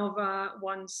supernova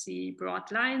 1C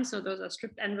broad lines. So those are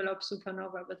stripped envelope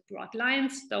supernova with broad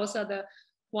lines. Those are the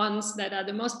ones that are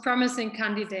the most promising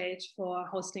candidate for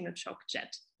hosting a choke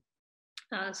jet.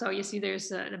 So you see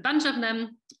there's a bunch of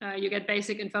them. You get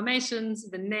basic information,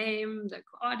 the name, the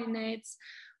coordinates,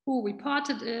 who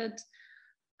reported it.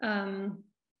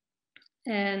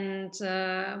 And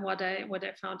what I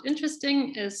found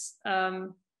interesting is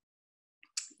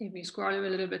if you scroll a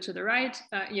little bit to the right,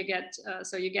 you get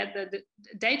the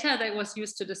data that was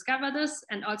used to discover this,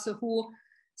 and also who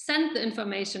sent the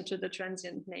information to the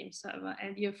transient name server.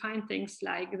 And you find things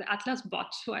like the Atlas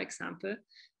bot, for example.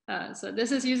 So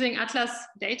this is using Atlas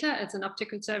data. It's an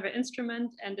optical survey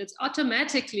instrument, and it's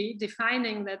automatically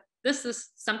defining that this is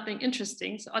something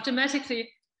interesting. So automatically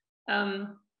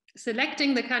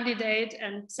selecting the candidate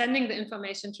and sending the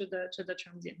information to the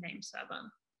transient name server.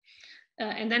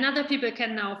 And then other people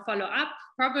can now follow up.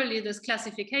 Probably this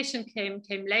classification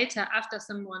came later after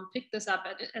someone picked this up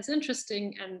as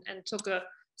interesting and took a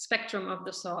spectrum of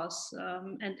the source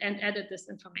and added this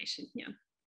information here.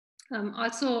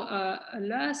 Also,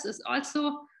 Alerts is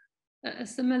also a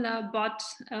similar bot.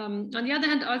 On the other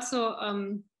hand, also,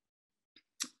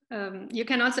 you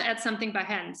can also add something by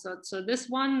hand. So this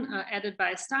one added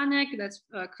by Stanek, that's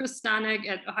Chris Stanek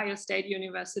at Ohio State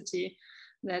University,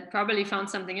 that probably found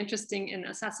something interesting in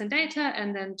assassin data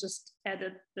and then just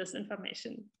added this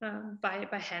information by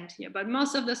hand here. But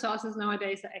most of the sources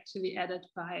nowadays are actually added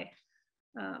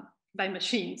by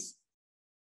machines.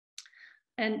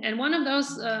 And one of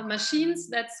those machines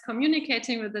that's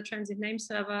communicating with the transient name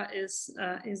server is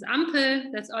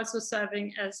AMPL, that's also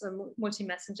serving as a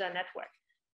multi-messenger network.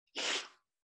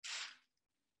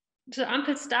 So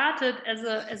AMPL started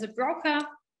as a broker,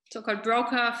 so-called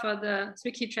broker for the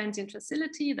Zwicky Transient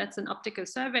Facility. That's an optical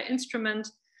survey instrument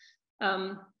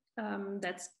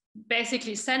that's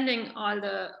basically sending all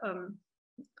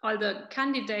the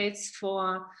candidates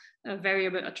for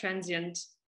variable or transient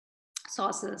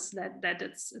sources that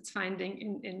it's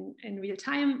finding in real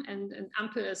time, and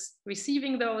AMPL is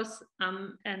receiving those,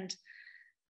 and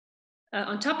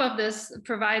on top of this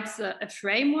provides a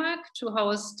framework to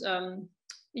host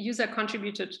user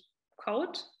contributed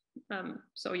code.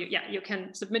 So you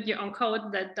can submit your own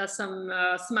code that does some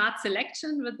smart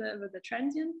selection with the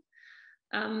transient.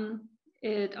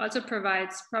 It also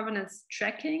provides provenance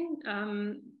tracking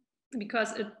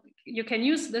because you can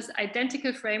use this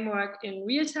identical framework in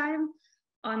real time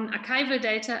on archival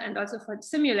data and also for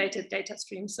simulated data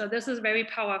streams. So this is very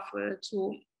powerful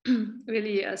to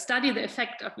really study the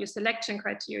effect of your selection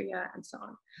criteria and so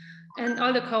on. And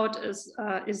all the code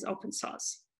is open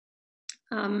source.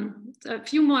 A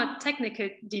few more technical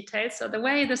details. So the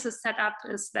way this is set up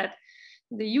is that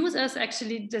the users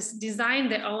actually design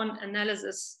their own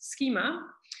analysis schema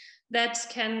that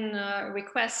can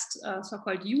request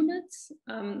so-called units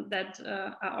that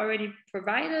are already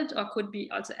provided or could be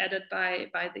also added by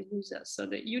the users. So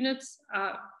the units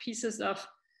are pieces of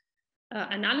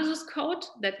analysis code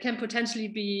that can potentially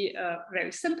be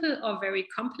very simple or very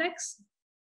complex.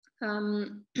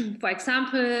 For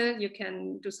example, you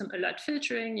can do some alert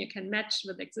filtering, you can match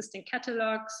with existing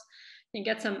catalogs, you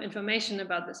can get some information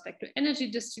about the spectral energy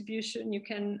distribution, you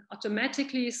can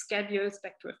automatically schedule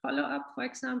spectral follow-up, for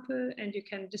example, and you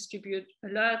can distribute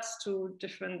alerts to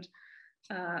different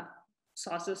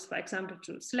sources, for example,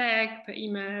 to Slack, per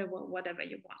email, whatever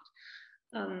you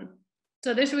want.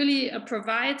 So this really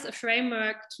provides a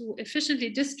framework to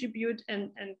efficiently distribute and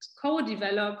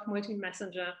co-develop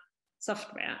multi-messenger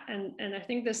software. And I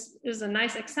think this is a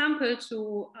nice example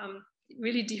to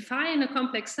really define a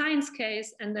complex science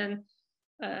case and then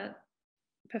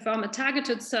perform a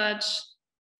targeted search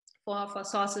for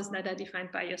sources that are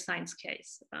defined by your science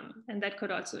case. And that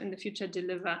could also in the future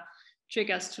deliver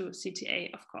triggers to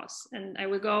CTA, of course. And I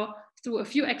will go through a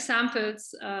few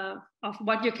examples of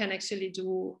what you can actually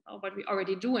do, or what we're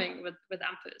already doing with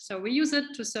AMPL. So we use it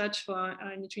to search for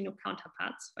neutrino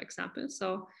counterparts, for example.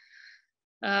 So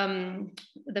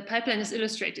the pipeline is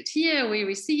illustrated here. We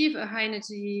receive a high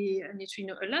energy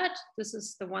neutrino alert. This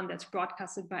is the one that's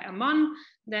broadcasted by Amon.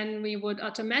 Then we would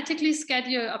automatically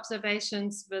schedule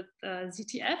observations with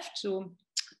ZTF to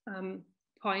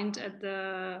point at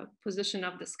the position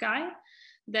of the sky.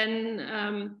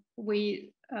 Then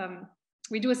we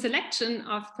do a selection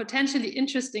of potentially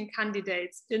interesting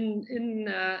candidates in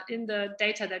the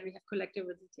data that we have collected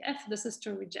with ZTF. This is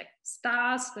to reject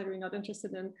stars that we're not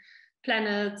interested in,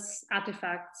 planets,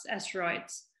 artifacts,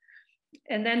 asteroids.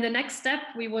 And then the next step,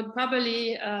 we would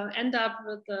probably end up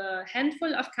with a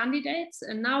handful of candidates.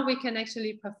 And now we can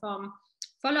actually perform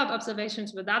follow-up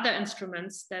observations with other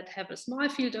instruments that have a small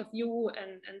field of view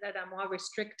and that are more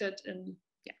restricted in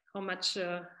how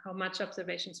much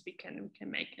observations we can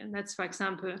make. And that's, for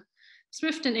example,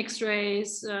 Swift and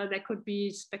X-rays. There could be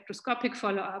spectroscopic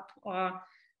follow-up or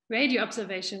radio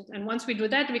observations. And once we do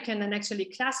that, we can then actually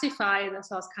classify the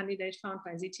source candidate found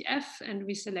by ZTF, and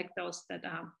we select those that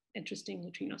are interesting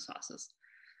neutrino sources.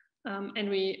 And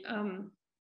we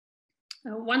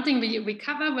one thing we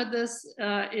cover with this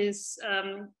is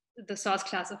the source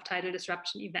class of tidal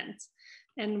disruption events.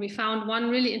 And we found one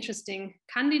really interesting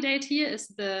candidate here is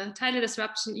the tidal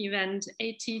disruption event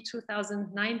AT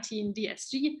 2019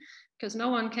 DSG, because no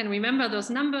one can remember those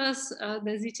numbers. The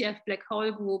ZTF black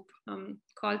hole group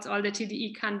calls all the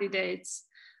TDE candidates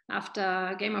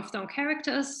after Game of Thrones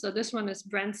characters. So this one is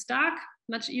Bran Stark,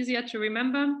 much easier to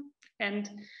remember. And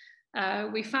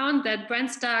we found that Bran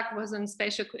Stark was in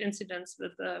spatial coincidence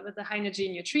with the high energy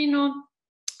neutrino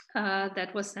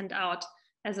that was sent out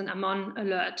as an Amon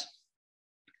alert.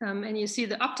 And you see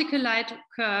the optical light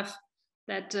curve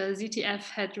that ZTF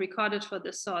had recorded for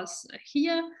the source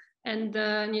here. And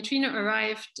the neutrino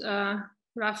arrived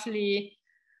roughly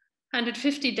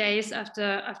 150 days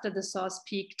after the source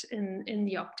peaked in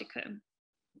the optical.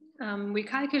 We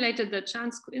calculated the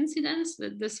chance coincidence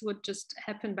that this would just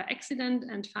happen by accident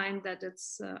and find that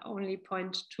it's only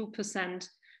 0.2%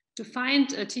 to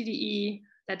find a TDE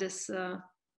that is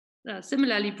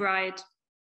similarly bright,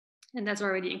 and that's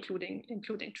already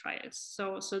including trials.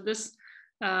 So this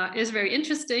is very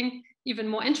interesting. Even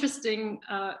more interesting,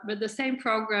 with the same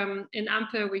program in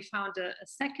AMPEL, we found a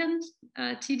second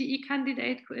TDE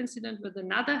candidate coincident with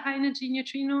another high energy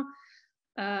neutrino.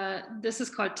 This is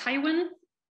called Taiwan.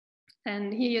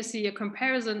 And here you see a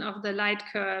comparison of the light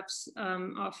curves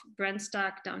of Bran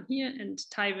Stark down here and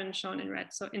Taiwan shown in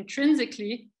red. So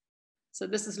intrinsically, so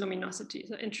this is luminosity.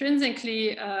 So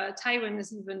intrinsically, Taiwan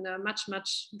is even much,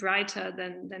 much brighter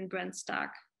than Bran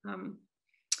Stark.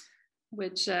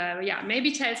 Which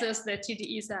maybe tells us that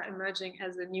TDEs are emerging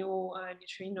as a new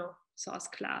neutrino source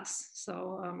class.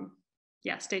 So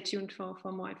stay tuned for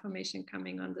more information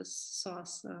coming on this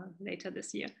source later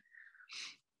this year.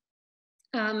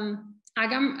 Gamma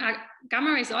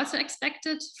ray is also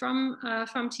expected from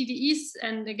TDEs,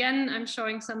 and again I'm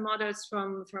showing some models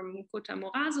from Kota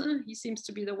Morase. He seems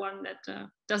to be the one that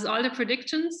does all the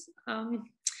predictions.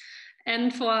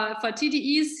 And for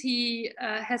TDEs, he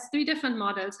has 3 different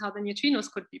models how the neutrinos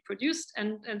could be produced,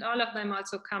 and all of them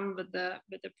also come with the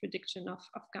prediction of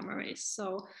gamma rays.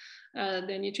 So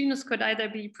the neutrinos could either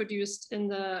be produced in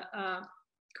the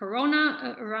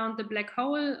corona around the black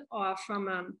hole, or from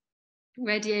a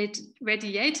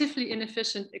radiatively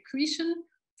inefficient accretion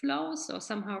flow, so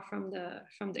somehow from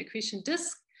the accretion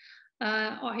disk.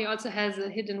 Or he also has a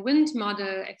hidden wind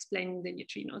model explaining the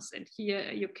neutrinos. And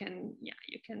here you can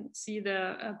see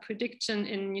the prediction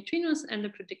in neutrinos and the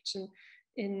prediction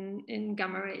in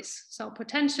gamma rays. So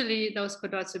potentially those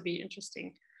could also be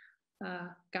interesting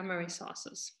gamma ray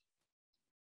sources.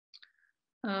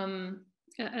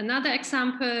 Another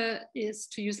example is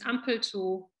to use AMPEL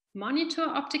to monitor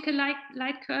optical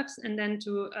light curves and then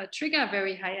to trigger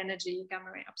very high energy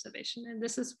gamma ray observation. And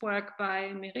this is work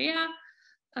by Mireia,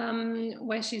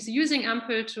 where she's using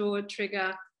AMPEL to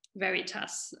trigger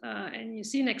Veritas. And you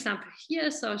see an example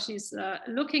here. So she's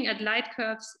looking at light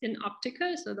curves in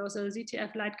optical. So those are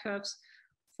ZTF light curves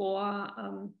for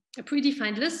a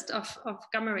predefined list of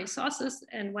gamma ray sources.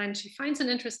 And when she finds an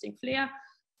interesting flare,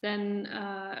 then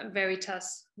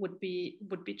Veritas would be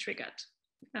triggered.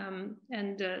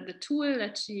 And the tool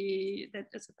that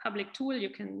is a public tool, you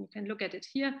can look at it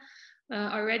here,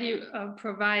 already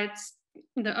provides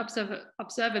the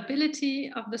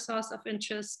observability of the source of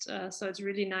interest. So it's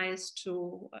really nice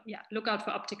to look out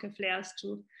for optical flares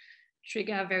to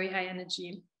trigger very high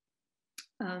energy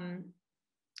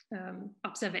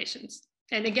observations.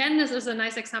 And again, this is a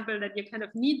nice example that you kind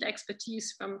of need the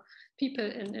expertise from people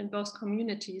in both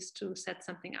communities to set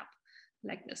something up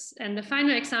like this. And the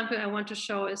final example I want to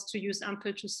show is to use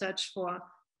AMPEL to search for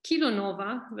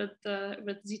kilonova with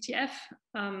ZTF.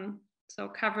 So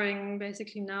covering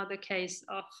basically now the case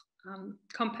of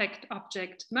compact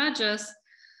object mergers.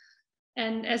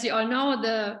 And as you all know,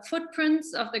 the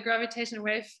footprints of the gravitational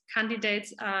wave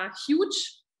candidates are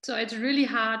huge. So it's really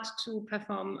hard to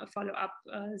perform a follow-up.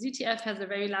 ZTF has a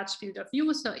very large field of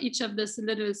view. So each of these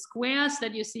little squares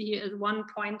that you see here is one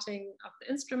pointing of the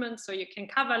instrument. So you can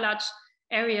cover large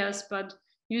areas, but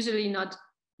usually not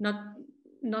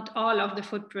all of the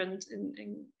footprint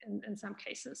in some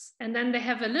cases. And then they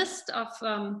have a list of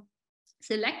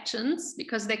selections,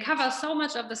 because they cover so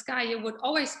much of the sky, you would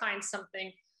always find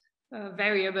something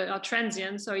variable or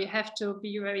transient. So you have to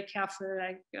be very careful,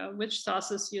 like which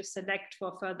sources you select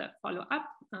for further follow-up.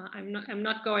 I'm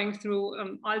not going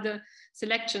through all the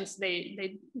selections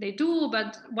they do,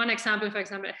 but one example, for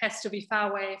example, it has to be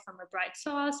far away from a bright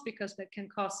source because that can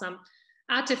cause some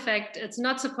artifact. It's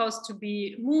not supposed to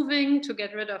be moving to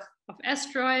get rid of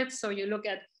asteroids. So you look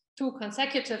at 2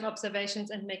 consecutive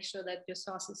observations and make sure that your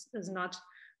source is not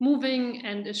moving,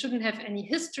 and it shouldn't have any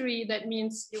history. That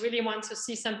means you really want to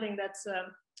see something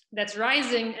that's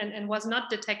rising and was not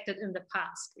detected in the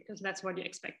past, because that's what you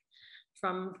expect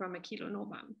from a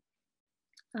kilonova.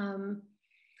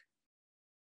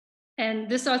 And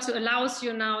this also allows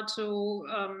you now to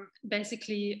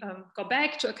basically go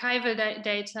back to archival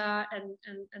data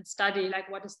and study like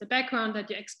what is the background that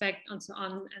you expect and so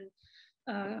on. And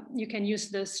you can use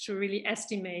this to really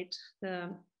estimate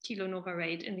the kilonova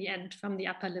rate in the end from the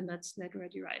upper limits that were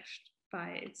derived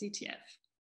by ZTF.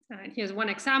 And here's one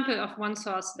example of one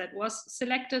source that was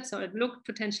selected. So it looked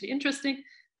potentially interesting,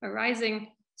 a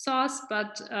rising source,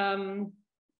 but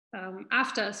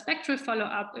after a spectral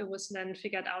follow-up, it was then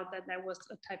figured out that there was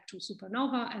a type 2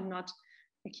 supernova and not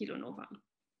a kilonova.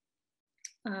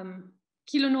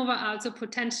 Kilonova are also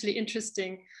potentially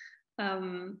interesting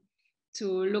to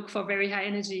look for very high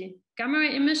energy gamma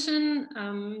ray emission.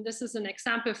 This is an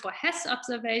example for Hess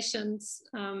observations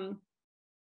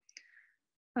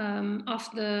of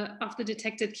the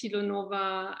detected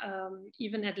kilonova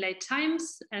even at late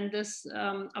times, and this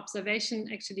observation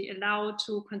actually allowed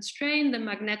to constrain the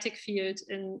magnetic field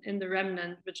in the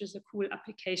remnant, which is a cool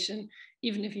application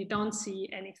even if you don't see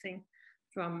anything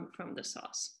from the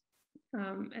source.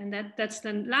 And that's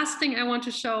the last thing I want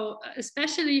to show,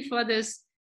 especially for this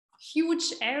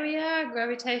huge area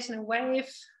gravitational wave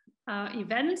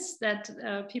events that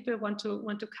people want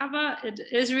to cover. It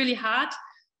is really hard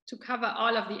to cover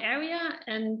all of the area,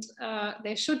 and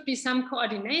there should be some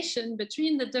coordination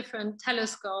between the different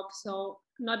telescopes. So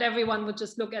not everyone would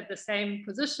just look at the same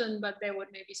position, but they would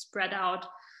maybe spread out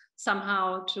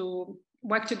somehow to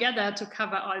work together to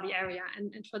cover all the area.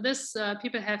 And for this,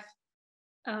 people have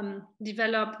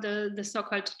developed the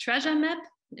so-called treasure map.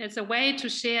 It's a way to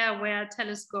share where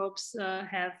telescopes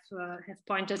have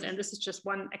pointed, and this is just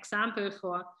one example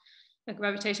for a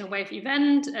gravitational wave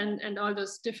event, and all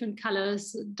those different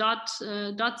colors,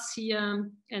 dots here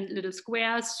and little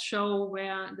squares show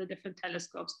where the different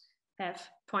telescopes have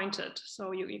pointed.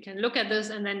 So you can look at this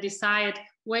and then decide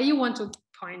where you want to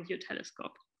point your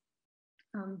telescope.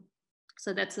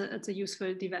 So it's a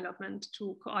useful development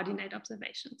to coordinate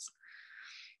observations.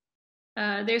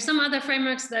 There's some other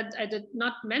frameworks that I did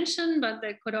not mention, but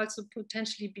they could also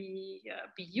potentially be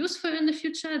useful in the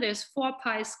future. There's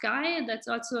 4Pi Sky, that's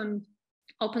also an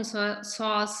open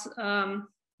source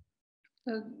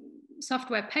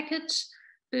software package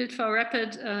built for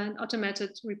rapid and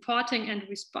automated reporting and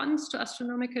response to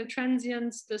astronomical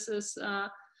transients. This is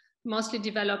mostly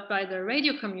developed by the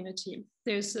radio community.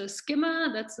 There's a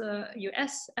SCIMMA, that's a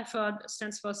US effort,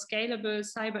 stands for Scalable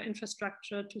Cyber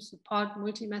Infrastructure to Support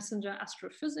Multi-Messenger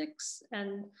Astrophysics.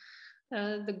 And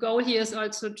the goal here is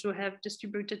also to have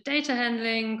distributed data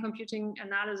handling, computing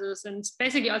analysis, and it's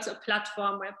basically also a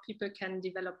platform where people can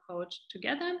develop code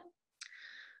together.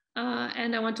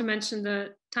 And I want to mention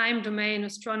the Time Domain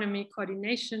Astronomy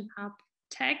Coordination Hub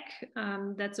TAG.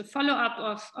 That's a follow-up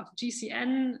of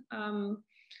GCN.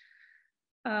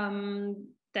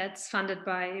 That's funded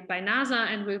by NASA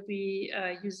and will be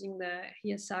using the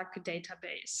HIASAC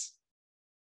database.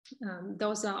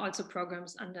 Those are also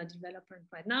programs under development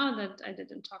right now that I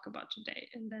didn't talk about today.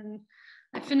 And then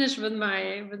I finish with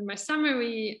my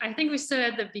summary. I think we're still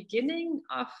at the beginning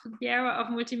of the era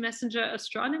of multi-messenger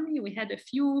astronomy. We had a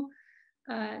few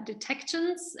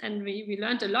detections, and we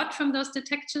learned a lot from those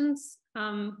detections.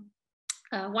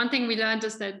 One thing we learned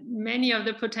is that many of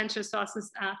the potential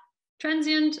sources are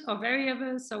transient or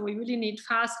variable, so we really need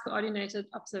fast coordinated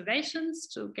observations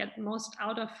to get most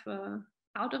out of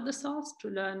the source, to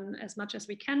learn as much as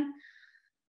we can.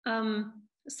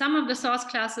 Some of the source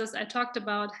classes I talked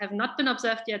about have not been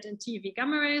observed yet in TeV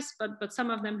gamma rays, but some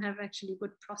of them have actually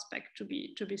good prospect to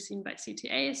be seen by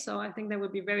CTA. So I think that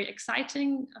would be very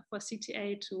exciting for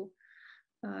CTA to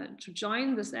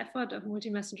join this effort of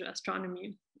multi-messenger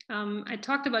astronomy. I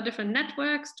talked about different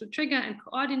networks to trigger and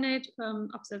coordinate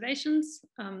observations.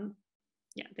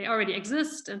 Yeah, they already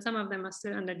exist, and some of them are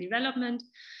still under development.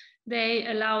 They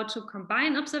allow to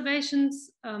combine observations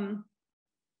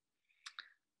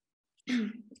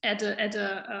at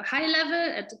a high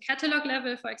level, at the catalog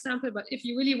level, for example. But if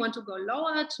you really want to go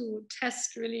lower to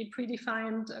test really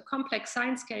predefined complex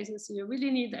science cases, you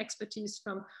really need the expertise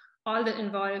from all the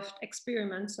involved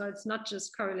experiments. So it's not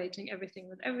just correlating everything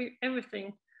with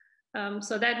everything.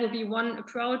 So that would be one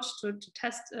approach to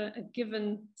test a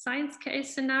given science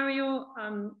case scenario.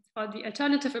 Or the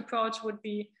alternative approach would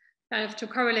be kind of to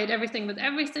correlate everything with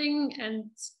everything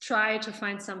and try to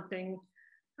find something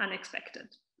unexpected.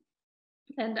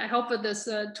 And I hope with this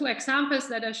two examples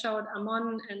that I showed,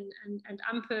 Amon and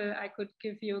Ampel, I could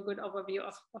give you a good overview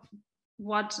of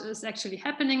what is actually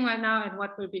happening right now and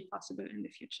what will be possible in the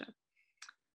future.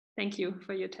 Thank you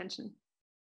for your attention.